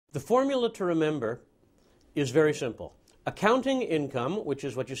The formula to remember is very simple. Accounting income, which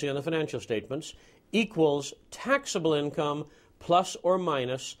is what you see on the financial statements, equals taxable income plus or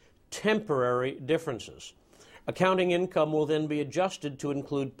minus temporary differences. Accounting income will then be adjusted to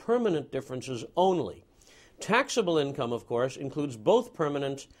include permanent differences only. Taxable income, of course, includes both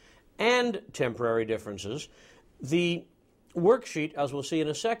permanent and temporary differences. The worksheet, as we'll see in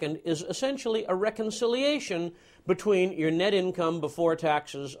a second, is essentially a reconciliation between your net income before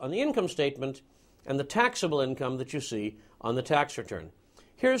taxes on the income statement and the taxable income that you see on the tax return.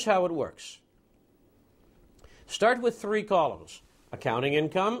 Here's how it works. Start with 3 columns. Accounting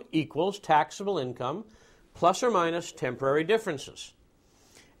income equals taxable income plus or minus temporary differences.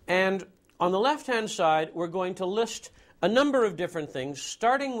 And on the left-hand side, we're going to list a number of different things,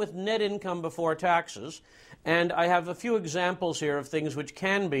 starting with net income before taxes. And I have a few examples here of things which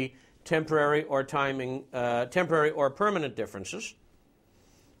can be temporary or temporary or permanent differences.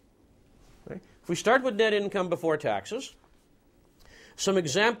 Okay. If we start with net income before taxes, some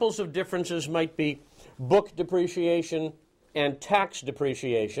examples of differences might be book depreciation and tax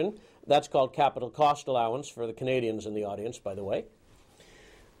depreciation. That's called capital cost allowance for the Canadians in the audience, by the way.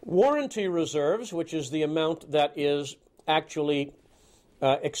 Warranty reserves, which is the amount that is actually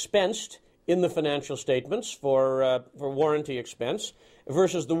expensed in the financial statements for warranty expense,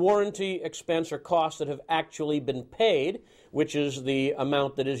 versus the warranty expense or costs that have actually been paid, which is the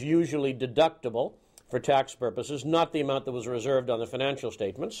amount that is usually deductible for tax purposes, not the amount that was reserved on the financial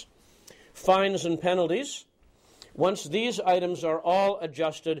statements. Fines and penalties. Once these items are all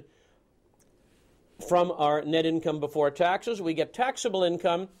adjusted from our net income before taxes, we get taxable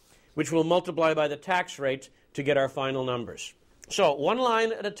income, which we'll multiply by the tax rate to get our final numbers. So, one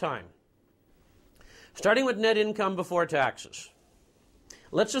line at a time. Starting with net income before taxes.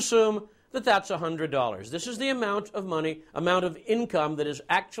 Let's assume that that's $100. This is the amount of income that is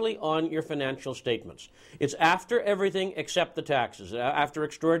actually on your financial statements. It's after everything except the taxes, after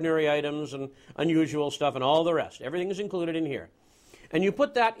extraordinary items and unusual stuff and all the rest. Everything is included in here. And you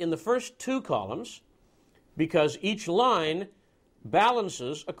put that in the first 2 columns because each line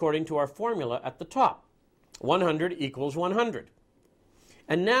balances according to our formula at the top. 100 equals 100.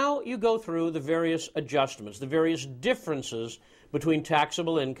 And now you go through the various adjustments, the various differences between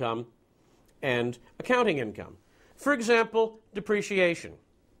taxable income and accounting income. For example, depreciation.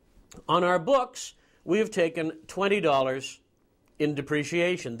 On our books, we have taken $20 in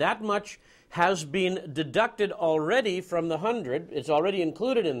depreciation. That much has been deducted already from the 100. It's already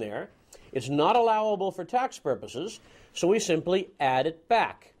included in there. It's not allowable for tax purposes, so we simply add it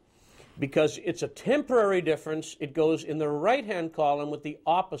back. Because it's a temporary difference, it goes in the right-hand column with the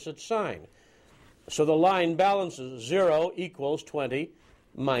opposite sign. So the line balances 0 equals 20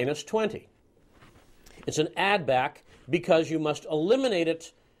 minus 20. It's an add back because you must eliminate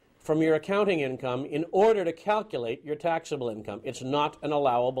it from your accounting income in order to calculate your taxable income. It's not an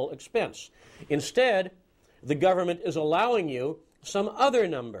allowable expense. Instead, the government is allowing you some other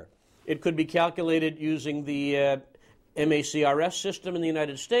number. It could be calculated using the MACRS system in the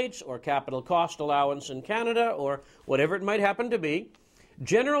United States or capital cost allowance in Canada or whatever it might happen to be.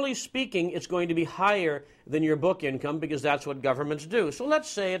 Generally speaking, it's going to be higher than your book income because that's what governments do. So let's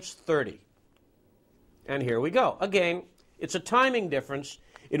say it's 30. And here we go. Again, it's a timing difference.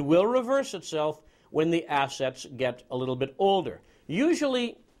 It will reverse itself when the assets get a little bit older.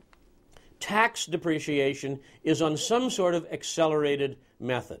 Usually, tax depreciation is on some sort of accelerated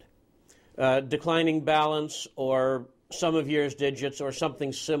method. Declining balance or sum of years digits or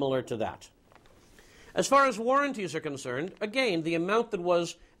something similar to that. As far as warranties are concerned, again, the amount that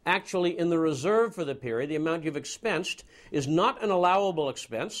was actually in the reserve for the period, the amount you've expensed, is not an allowable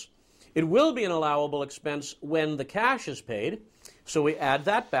expense. It will be an allowable expense when the cash is paid, so we add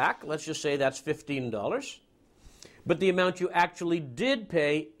that back. Let's just say that's $15. But the amount you actually did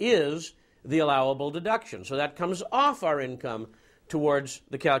pay is the allowable deduction, so that comes off our income towards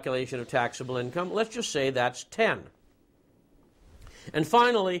the calculation of taxable income. Let's just say that's 10. And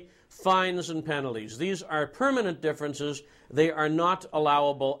finally, fines and penalties. These are permanent differences. They are not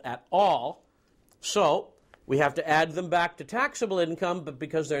allowable at all. So we have to add them back to taxable income, but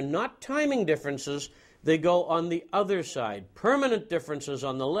because they're not timing differences, they go on the other side. Permanent differences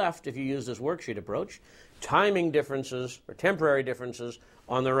on the left, if you use this worksheet approach, timing differences or temporary differences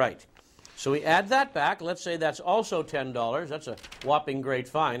on the right. So we add that back. Let's say that's also $10. That's a whopping great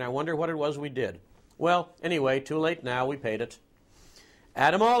fine. I wonder what it was we did. Well, anyway, too late now. We paid it.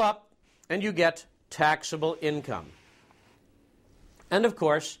 Add them all up, and you get taxable income. And, of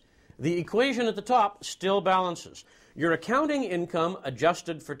course, the equation at the top still balances. Your accounting income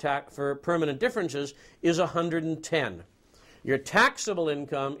adjusted for permanent differences is 110. Your taxable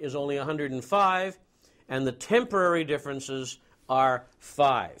income is only 105, and the temporary differences are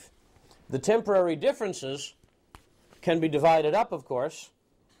 5. The temporary differences can be divided up, of course.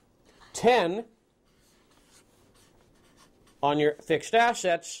 10 on your fixed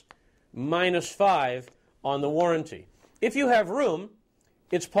assets minus 5 on the warranty. If you have room,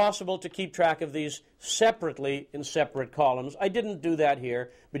 it's possible to keep track of these separately in separate columns. I didn't do that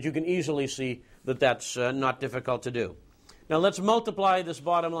here, but you can easily see that that's not difficult to do. Now let's multiply this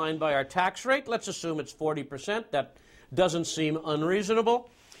bottom line by our tax rate. Let's assume it's 40%. That doesn't seem unreasonable.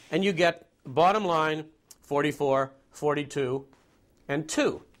 And you get bottom line 44, 42, and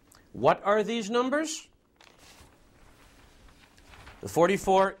 2. What are these numbers? The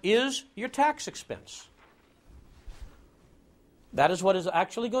 44 is your tax expense. That is what is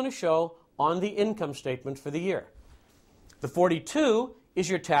actually going to show on the income statement for the year. The 42 is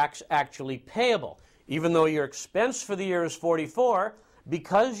your tax actually payable. Even though your expense for the year is 44,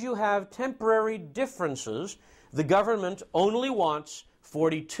 because you have temporary differences, the government only wants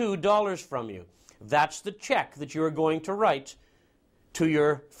 $42 from you. That's the check that you are going to write to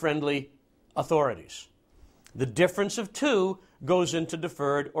your friendly authorities. The difference of 2 goes into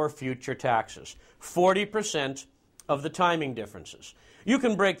deferred or future taxes. 40% of the timing differences. You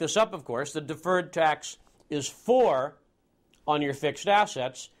can break this up, of course. The deferred tax is 4 on your fixed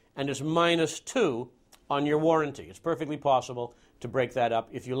assets and is minus 2 on your warranty. It's perfectly possible to break that up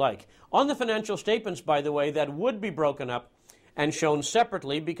if you like. On the financial statements, by the way, that would be broken up and shown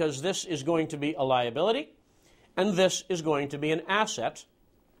separately because this is going to be a liability and this is going to be an asset.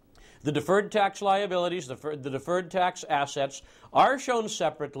 The deferred tax liabilities, the deferred tax assets are shown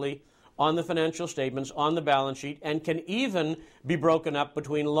separately on the financial statements, on the balance sheet, and can even be broken up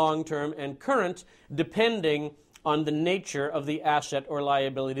between long-term and current depending on the nature of the asset or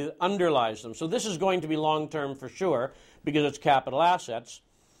liability that underlies them. So this is going to be long-term for sure because it's capital assets.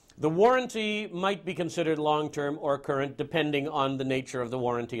 The warranty might be considered long-term or current depending on the nature of the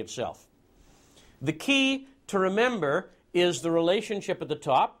warranty itself. The key to remember is the relationship at the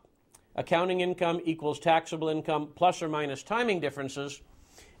top. Accounting income equals taxable income plus or minus timing differences.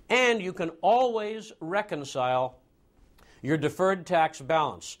 And you can always reconcile your deferred tax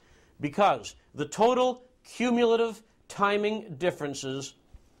balance because the total cumulative timing differences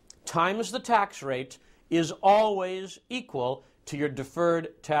times the tax rate is always equal to your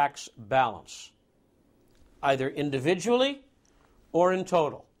deferred tax balance, either individually or in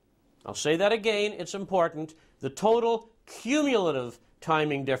total. I'll say that again, it's important. The total cumulative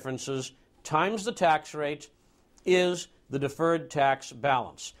timing differences times the tax rate is the deferred tax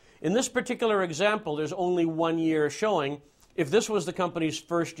balance. In this particular example, there's only 1 year showing. If this was the company's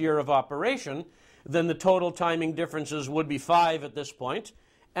first year of operation, then the total timing differences would be 5 at this point,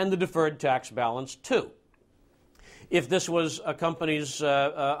 and the deferred tax balance 2. If this was a company's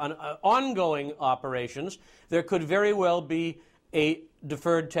ongoing operations, there could very well be a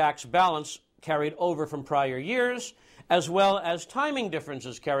deferred tax balance carried over from prior years, as well as timing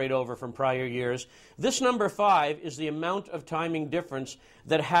differences carried over from prior years. This number 5 is the amount of timing difference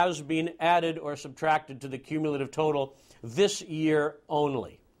that has been added or subtracted to the cumulative total this year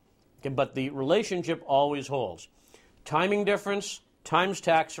only. Okay, but the relationship always holds. Timing difference times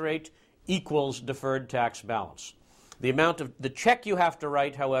tax rate equals deferred tax balance. The amount of the check you have to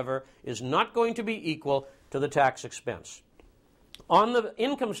write, however, is not going to be equal to the tax expense. On the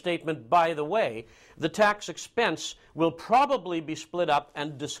income statement, by the way, the tax expense will probably be split up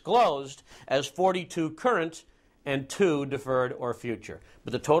and disclosed as 42 current and 2 deferred or future.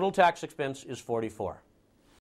 But the total tax expense is 44.